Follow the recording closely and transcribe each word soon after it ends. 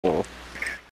Cool.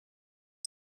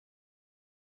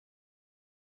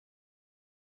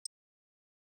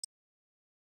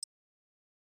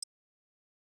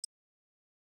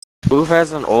 Booth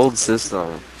has an old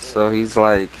system, so he's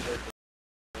like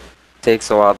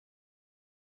takes a while.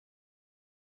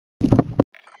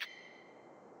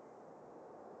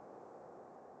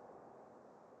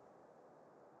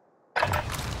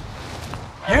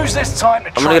 Use this time to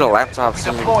I'm gonna get a laptop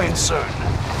soon. Deploying soon.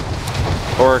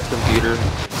 Or a computer.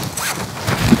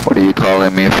 What are you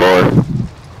calling me for?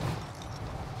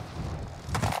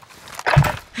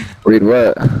 Read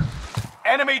what?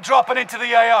 Enemy dropping into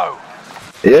the AO.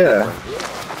 Yeah.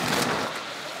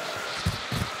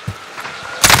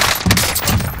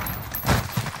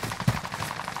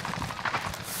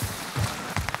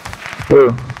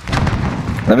 Who?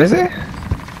 Let me see.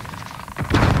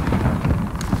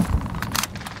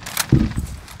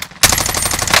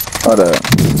 Hold up.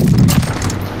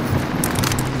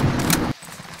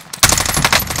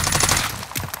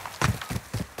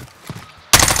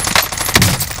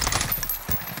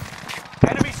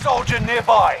 Enemy soldier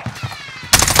nearby.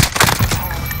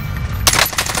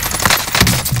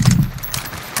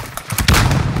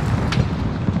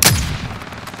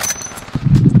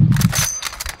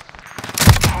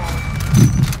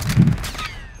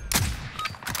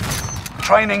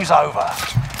 Training's over.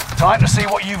 Time to see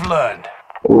what you've learned.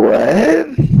 What?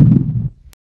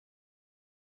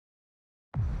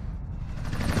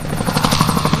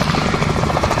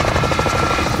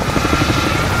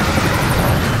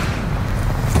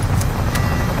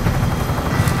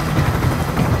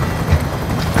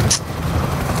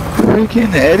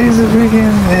 Freaking Eddie's a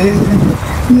freaking...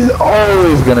 He's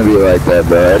always gonna be like that,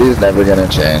 bro. Eddie's never gonna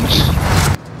change.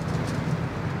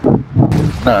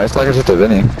 No, it's like it's just a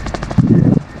Vinny.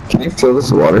 Can you fill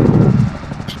this water?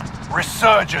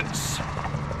 Resurgence.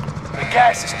 The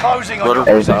gas is closing on What your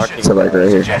are we position. talking So like right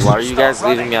here. Why are you guys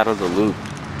leaving me out of the loop?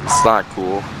 It's not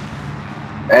cool.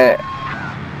 Hey.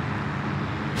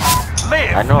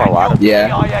 Live, I know a lot of Yeah.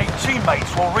 DIA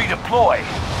teammates will redeploy.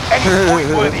 Any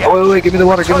point-worthy Oh, wait, give me the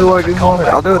water, give me the water, give me the water.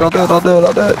 I'll do it, I'll do it, I'll do it,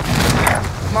 I'll do it.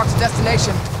 Marks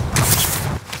destination.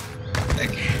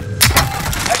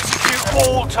 execute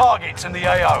all targets in the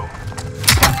AO.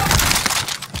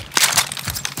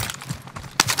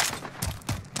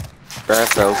 I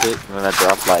felt it, and then I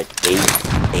dropped like 8.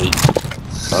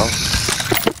 So.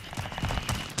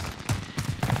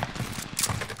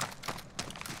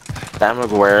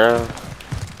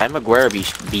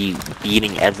 TimeMUSIC be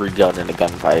beating every gun in a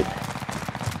gunfight.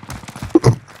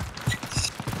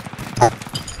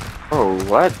 Oh,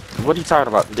 what? What are you talking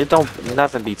about?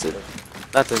 Nothing beats it.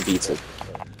 Nothing beats it.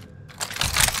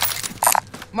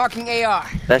 Marking AR.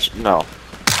 No.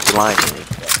 You're lying to me.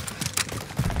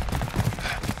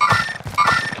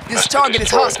 This target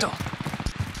is hostile.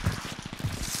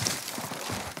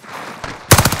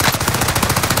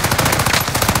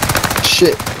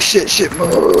 Shit,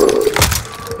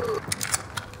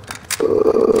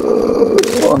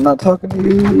 I'm not talking to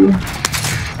you.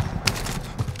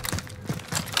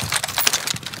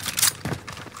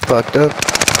 Fucked up.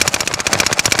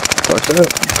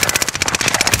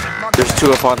 There's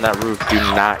 2 up on that roof. Do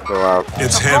not go out.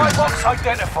 It's him. Supply box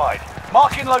identified.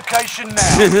 Marking location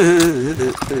now.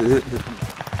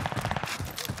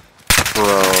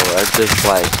 Bro, I just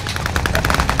like...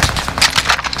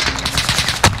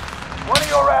 One of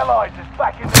your allies is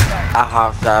back in the game. I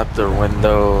hopped out the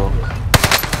window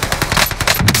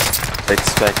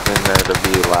expecting there to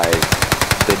be like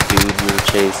the dude we were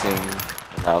chasing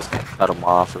and I was gonna cut him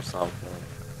off or something.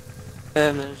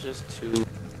 And there's just 2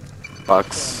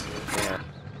 bucks. Yeah.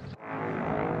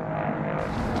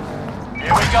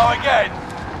 Here we go again.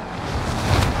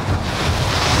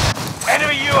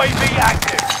 Enemy UAV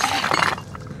active.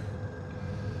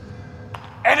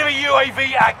 Enemy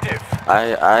UAV active.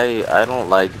 I don't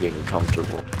like being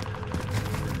comfortable.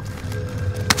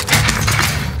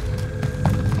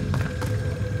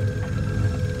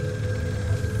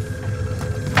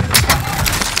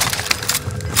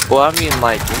 Well, I mean,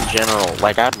 like, in general,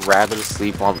 like, I'd rather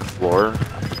sleep on the floor.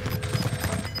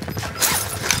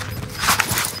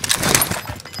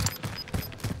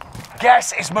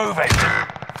 Gas is moving.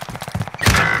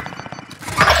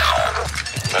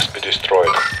 Must be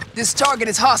destroyed. This target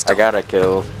is hostile. I got a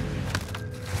kill.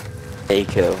 A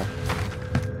kill.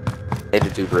 Hate to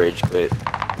do rage quit.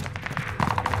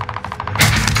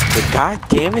 But god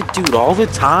damn it, dude, all the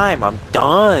time, I'm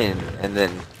done. And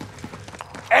then...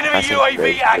 Enemy I think UAV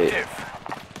rage quit. active.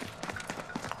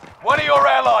 One of your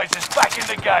allies is back in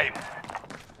the game.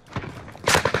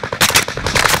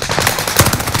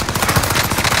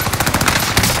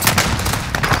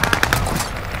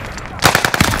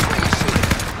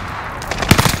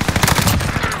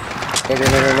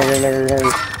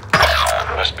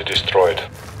 Must be destroyed.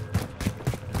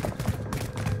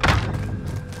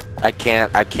 I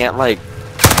can't like...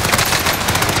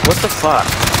 What the fuck?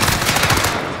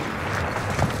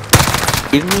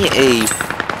 Give me a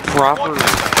proper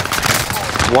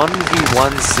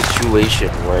 1v1 situation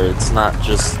where it's not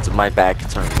just my back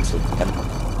turned to them.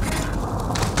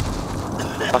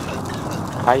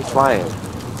 High flying.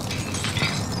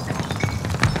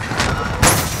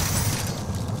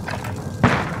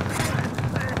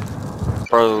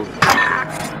 Bro. Do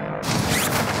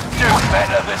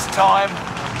better this time.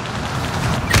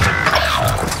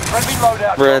 Friendly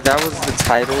loadout. Bruh, that was the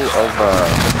title of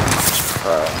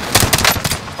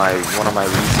one of my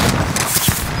recent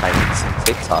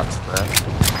TikToks, bruh.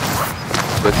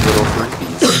 With little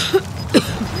freebies.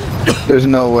 There's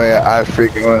no way I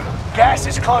freaking would. Gas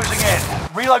is closing in.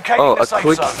 Relocating Oh, the a safe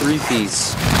quick zone.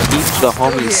 3-piece. Keep the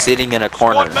homie sitting in a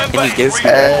corner. Can you give me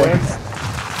Hey.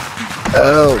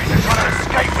 Oh, Trying to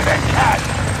escape with that cat.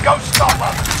 Go stop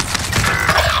them.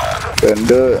 couldn't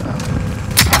do it.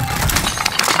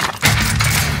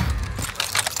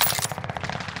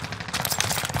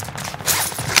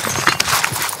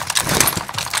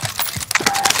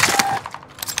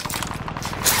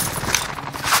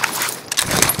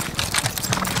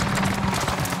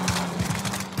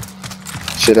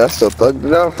 Shit, I still thugged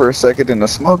it out for a second in the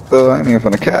smoke though. I ain't even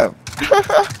from the cap.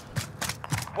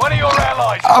 One of your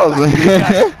allies. I was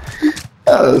like,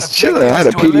 I was chilling. I had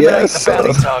a PDS. The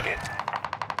bounty target.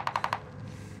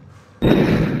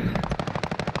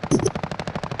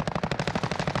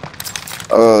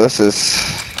 Oh, this is.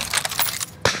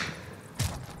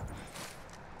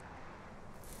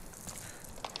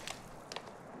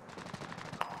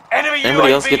 Enemy anybody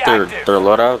UAV else get their active.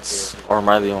 loadouts, or am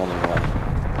I the only one?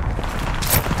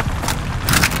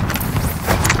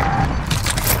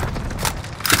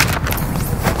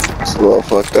 It's a little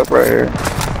fucked up right here.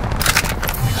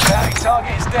 Bounty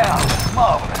target is down.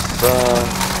 Marvelous.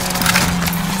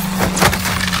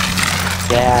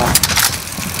 Yeah.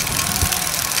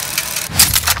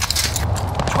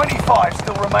 25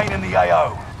 still remain in the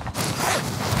AO.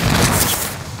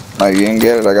 No, you didn't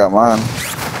get it. I got mine.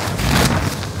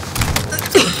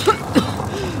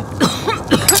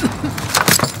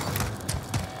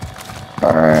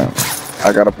 Alright.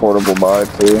 I got a portable buy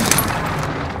too.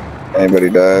 Anybody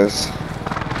dies.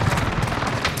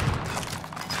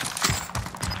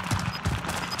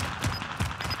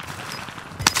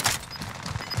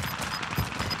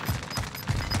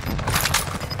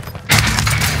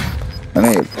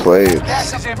 I need plates.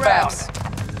 Gas is inbound.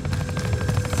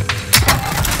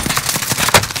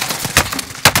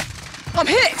 I'm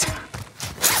hit!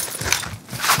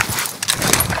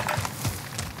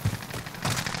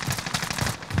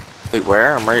 Wait,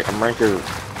 where? I'm right here.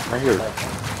 Right here.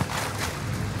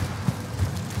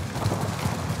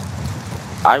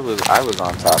 I was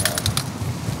on top.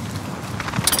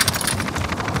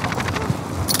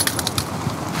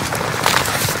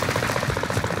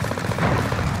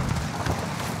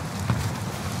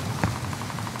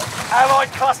 Allied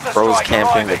cluster Bro's strike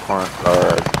camping the arriving. corner,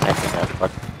 camping that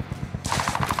fuck.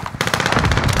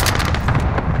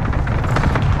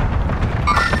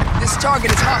 This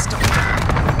target is hostile.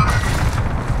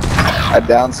 I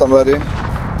downed somebody.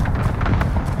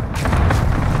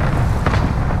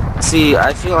 See,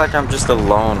 I feel like I'm just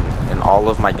alone in all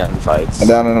of my gunfights. I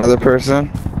downed another person.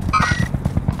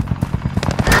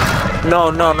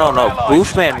 No.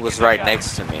 Boofman was right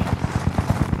next to me.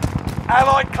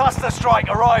 Allied cluster strike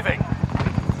arriving.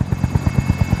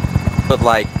 But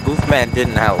like, Boofman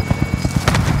didn't help.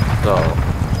 So.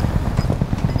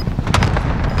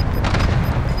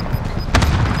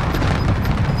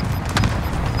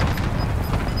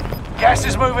 Gas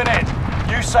is moving in.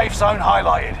 New safe zone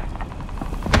highlighted.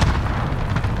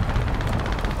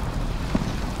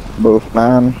 Both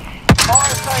man.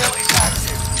 Fire sale is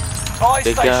active. Buy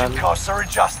Big station gun. costs are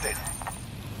adjusted.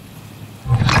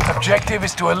 Objective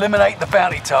is to eliminate the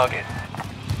bounty target.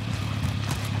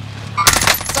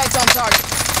 Sights on target.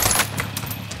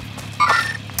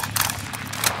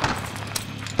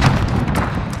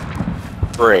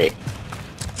 Great.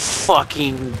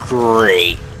 Fucking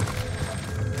great.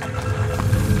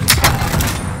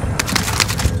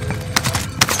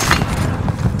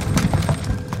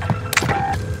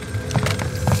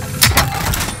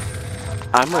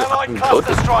 I'm Allied good.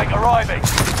 cluster strike arriving.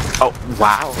 Oh,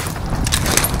 wow.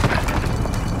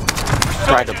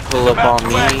 Tried to pull up on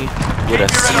me with a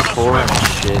C4 and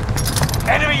shit.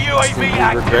 Enemy UAV He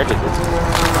active. regretted it.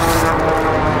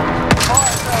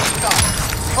 Fire sale stopped.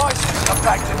 Prices are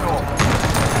back to normal.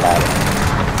 Got it.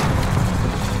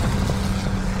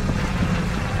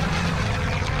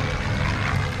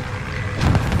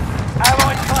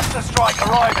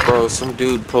 arriving. Bro, some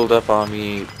dude pulled up on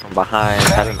me from behind,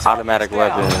 had an automatic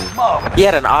weapon. Marvelous. He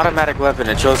had an automatic weapon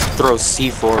and chose to throw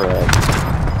C4 at me.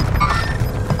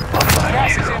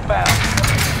 Gas is inbound.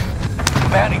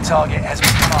 Bounty target has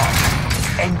been marked.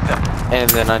 End them. And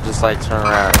then I just like turn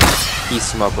around and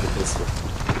piece him up with a pistol.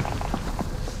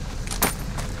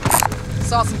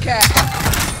 Saw some cash.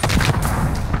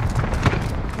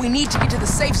 We need to get to the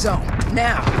safe zone,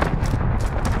 now.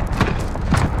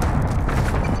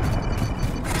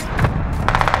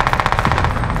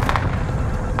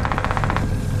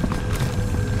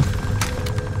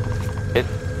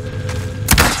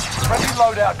 Friendly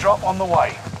loadout drop on the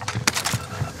way.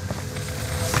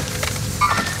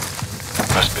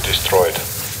 Must be destroyed.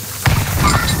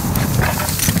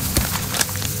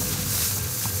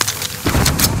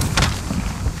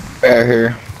 Right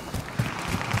here.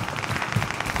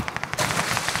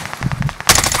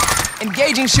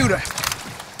 Engaging shooter.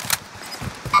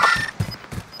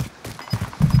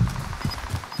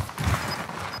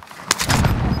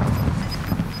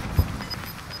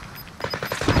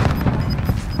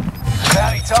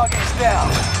 Bounty target is down.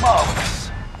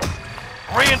 Marvelous.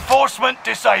 Reinforcement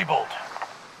disabled.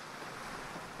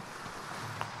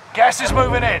 Gas is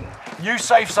moving in. New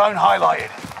safe zone highlighted.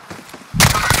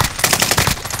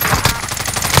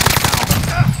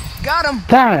 Got him.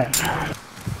 Damn.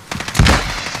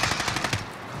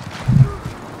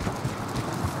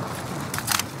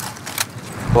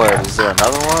 Boy, is there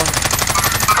another one?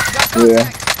 Got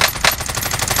contact.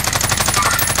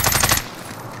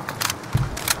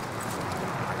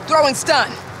 Throwing stun.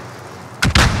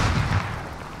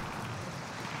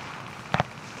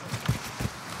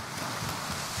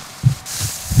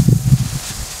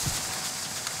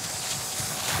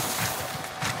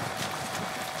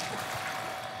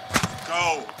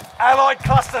 Go. Allied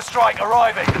cluster strike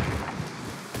arriving.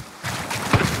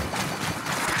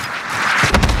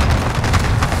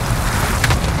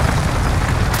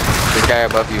 The guy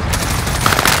above you.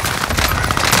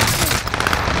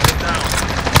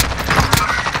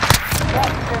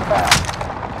 Gas is inbound.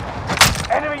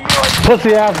 Enemy UAV.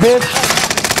 Pussy ass bitch.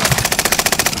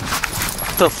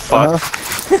 What the fuck?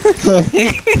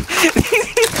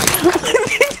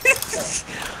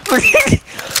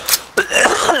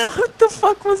 What the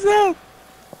fuck was that?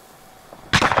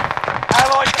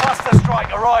 Allied cluster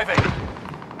strike arriving.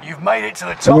 You've made it to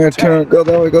the I'm top gonna 10. turn. Go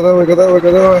that way. Go that way. Go that way.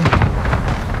 Go that way.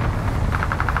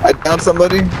 I downed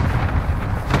somebody.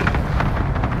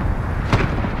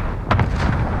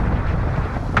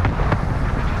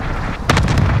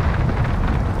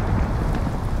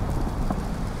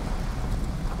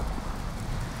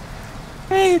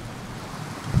 Hey,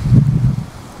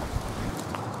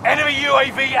 Enemy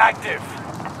UAV active.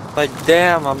 like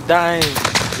damn, I'm dying.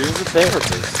 Here's a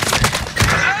therapist.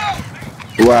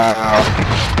 Wow.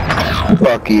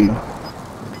 Fuck you.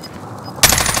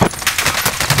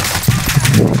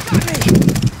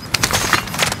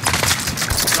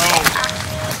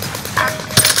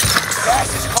 Gas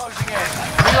is closing in.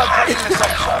 Relocating the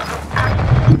safe zone.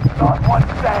 Last one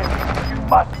standing. You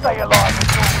must stay alive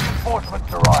until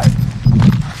reinforcements arrive.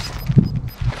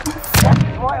 Gas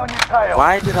is right on your tail.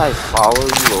 Why did I follow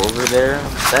you over there?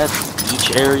 That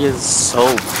beach area is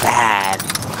so bad.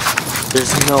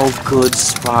 There's no good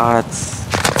spots.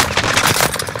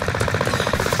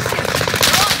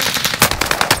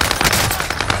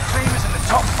 Team is in the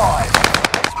top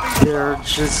 5. They're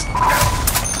just...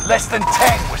 Less than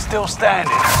 10. We're still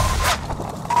standing.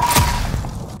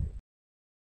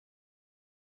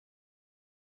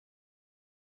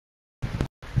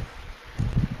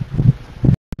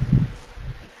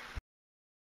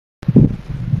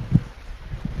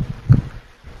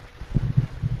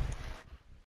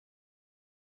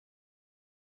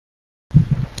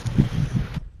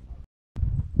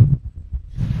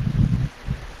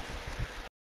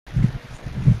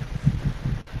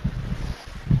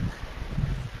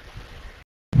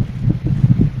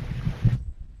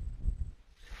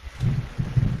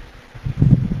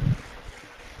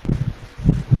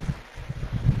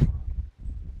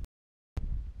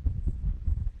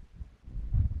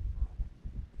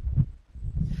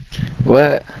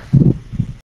 What?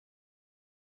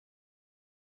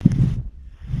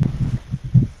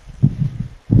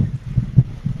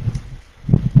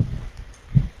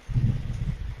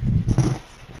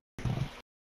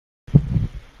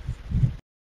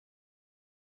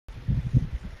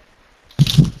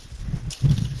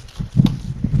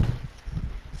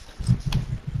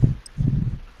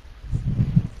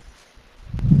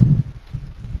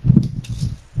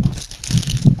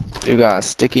 You got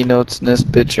sticky notes in this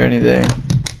bitch or anything?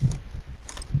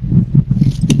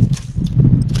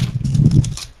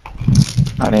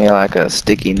 I need like a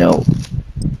sticky note.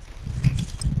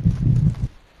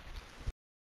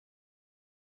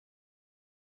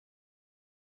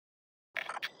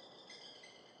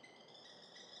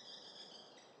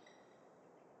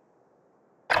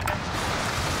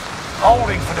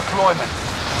 Holding for deployment.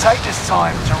 Take this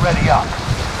time to ready up.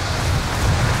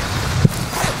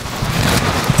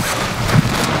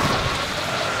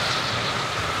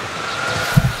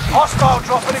 Hostile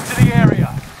dropping into the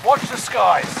area. Watch the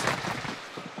skies.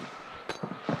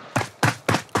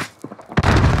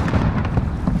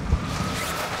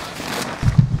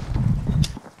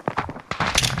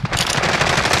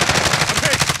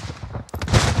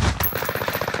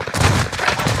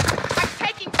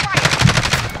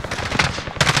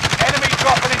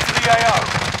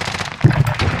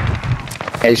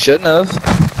 Hey, shouldn't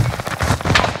have.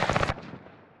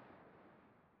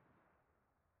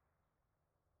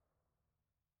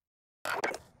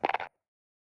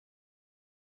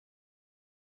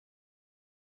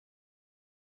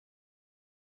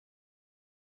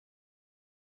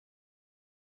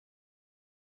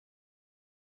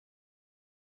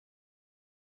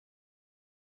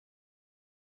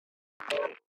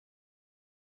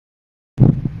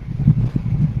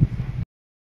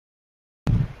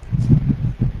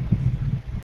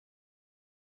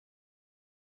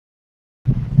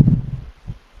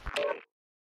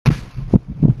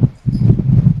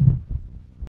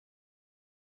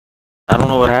 I don't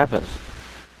know what happened.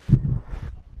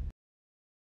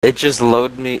 It just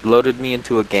loaded me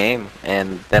into a game,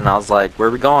 and then I was like, "Where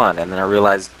are we going?" And then I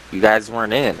realized you guys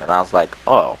weren't in, and I was like,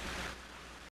 "Oh."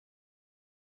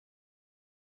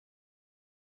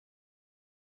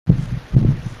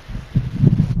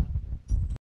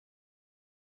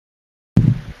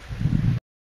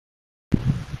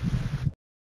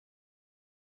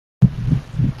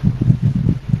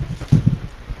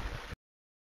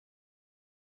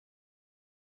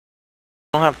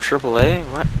 Don't have AAA?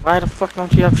 Why the fuck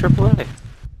don't you have AAA?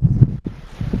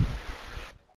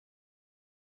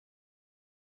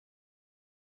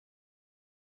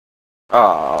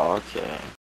 Oh, okay.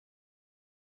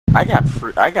 I got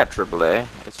AAA.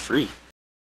 It's free.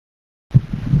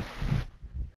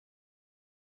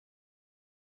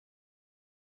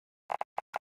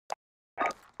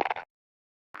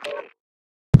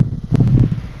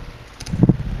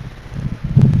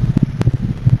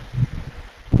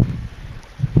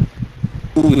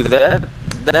 Ooh,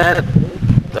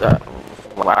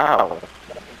 wow.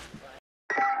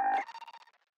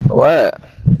 What?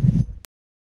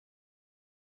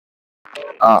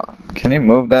 Oh, can you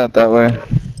move that way?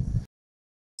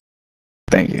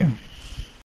 Thank you.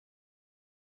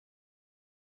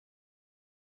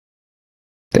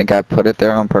 Think I put it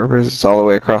there on purpose? It's all the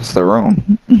way across the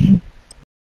room.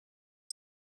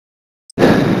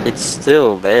 It's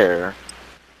still there.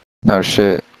 No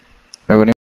shit. Wait, what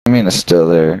do you mean it's still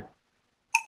there?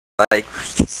 Like,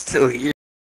 it's still here.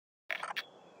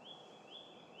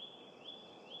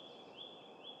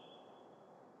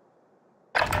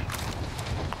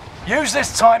 Use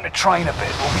this time to train a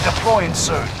bit. We'll be deploying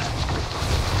soon.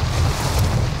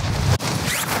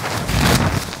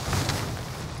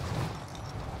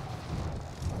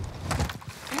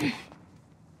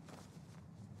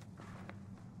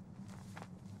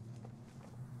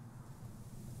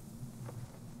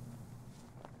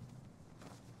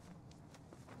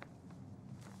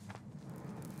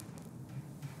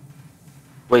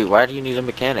 Wait, why do you need a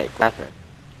mechanic? What happened?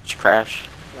 Did you crash?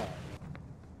 What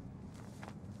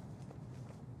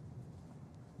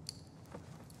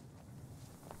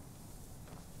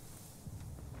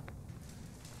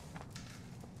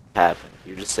happened?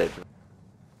 You just said.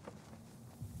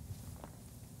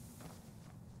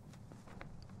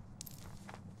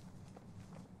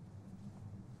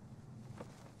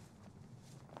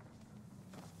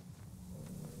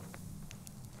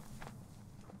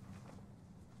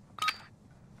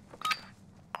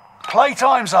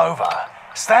 Playtime's over.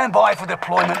 Stand by for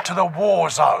deployment to the war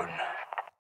zone.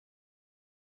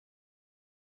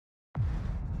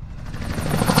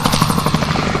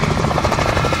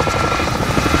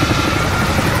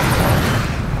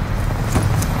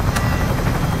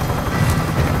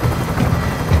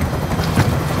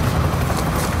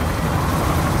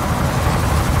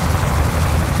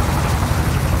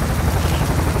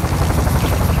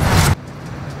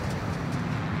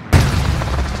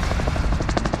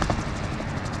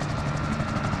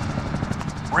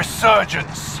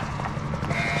 Resurgence.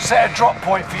 Set a drop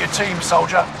point for your team,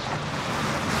 soldier.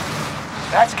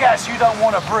 That's gas you don't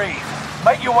want to breathe.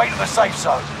 Make your way to the safe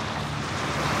zone.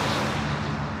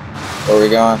 Where are we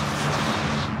going?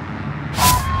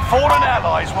 Fallen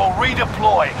allies will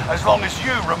redeploy as long as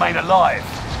you remain alive.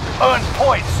 Earn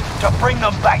points to bring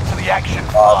them back to the action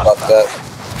faster.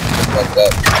 Fuck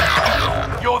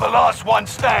that. You're the last one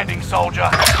standing, soldier.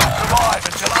 Survive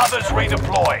until others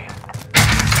redeploy.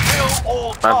 Kill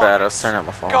all targets. My bad, I was turning on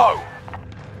my phone. Go!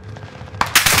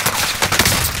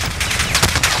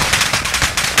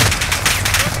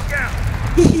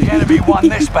 The enemy won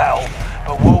this battle,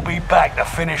 but we'll be back to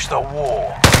finish the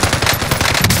war.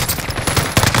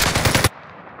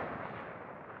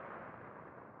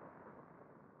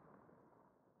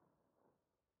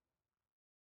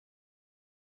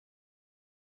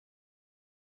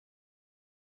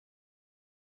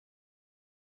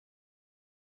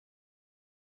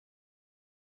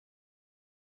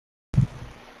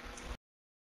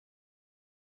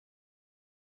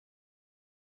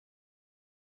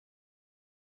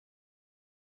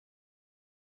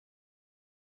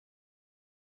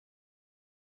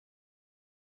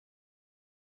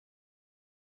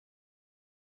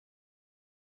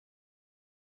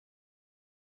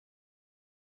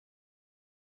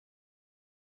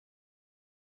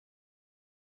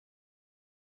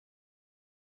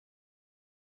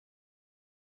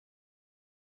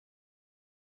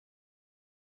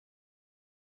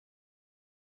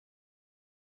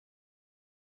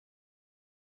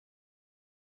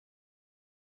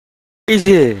 Is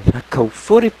it a code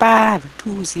 45 and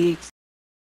 26?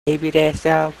 Maybe that's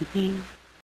all we need.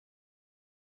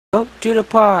 Go to the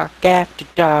park after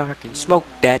dark and smoke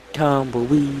that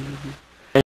tumbleweed.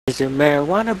 There's a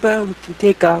marijuana burn, we can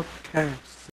take off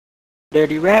turns.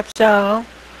 Dirty rap song.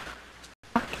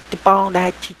 The bone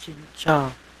that kitchen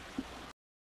charm.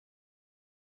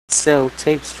 Sell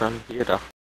tapes from here though.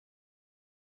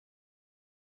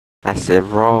 I said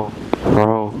roll,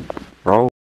 roll, roll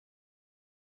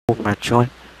my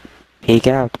joint. He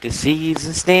got the seeds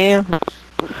and stem.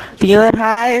 Feeling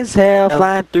high as hell,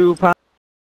 flying through pine.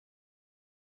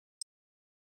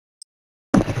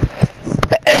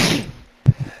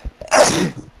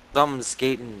 Some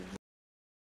skating.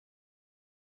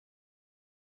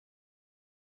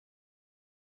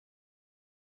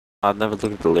 I've never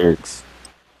looked at the lyrics.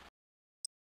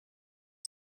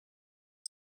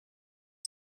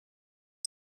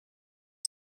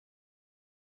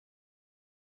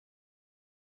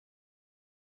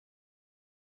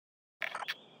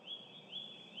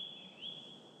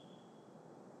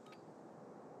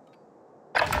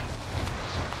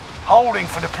 Holding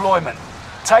for deployment.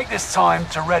 Take this time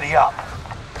to ready up.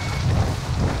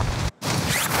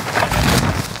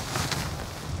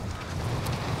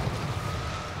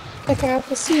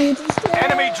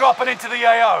 Enemy dropping into the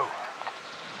AO.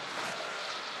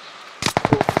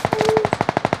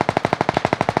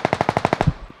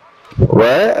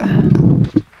 What?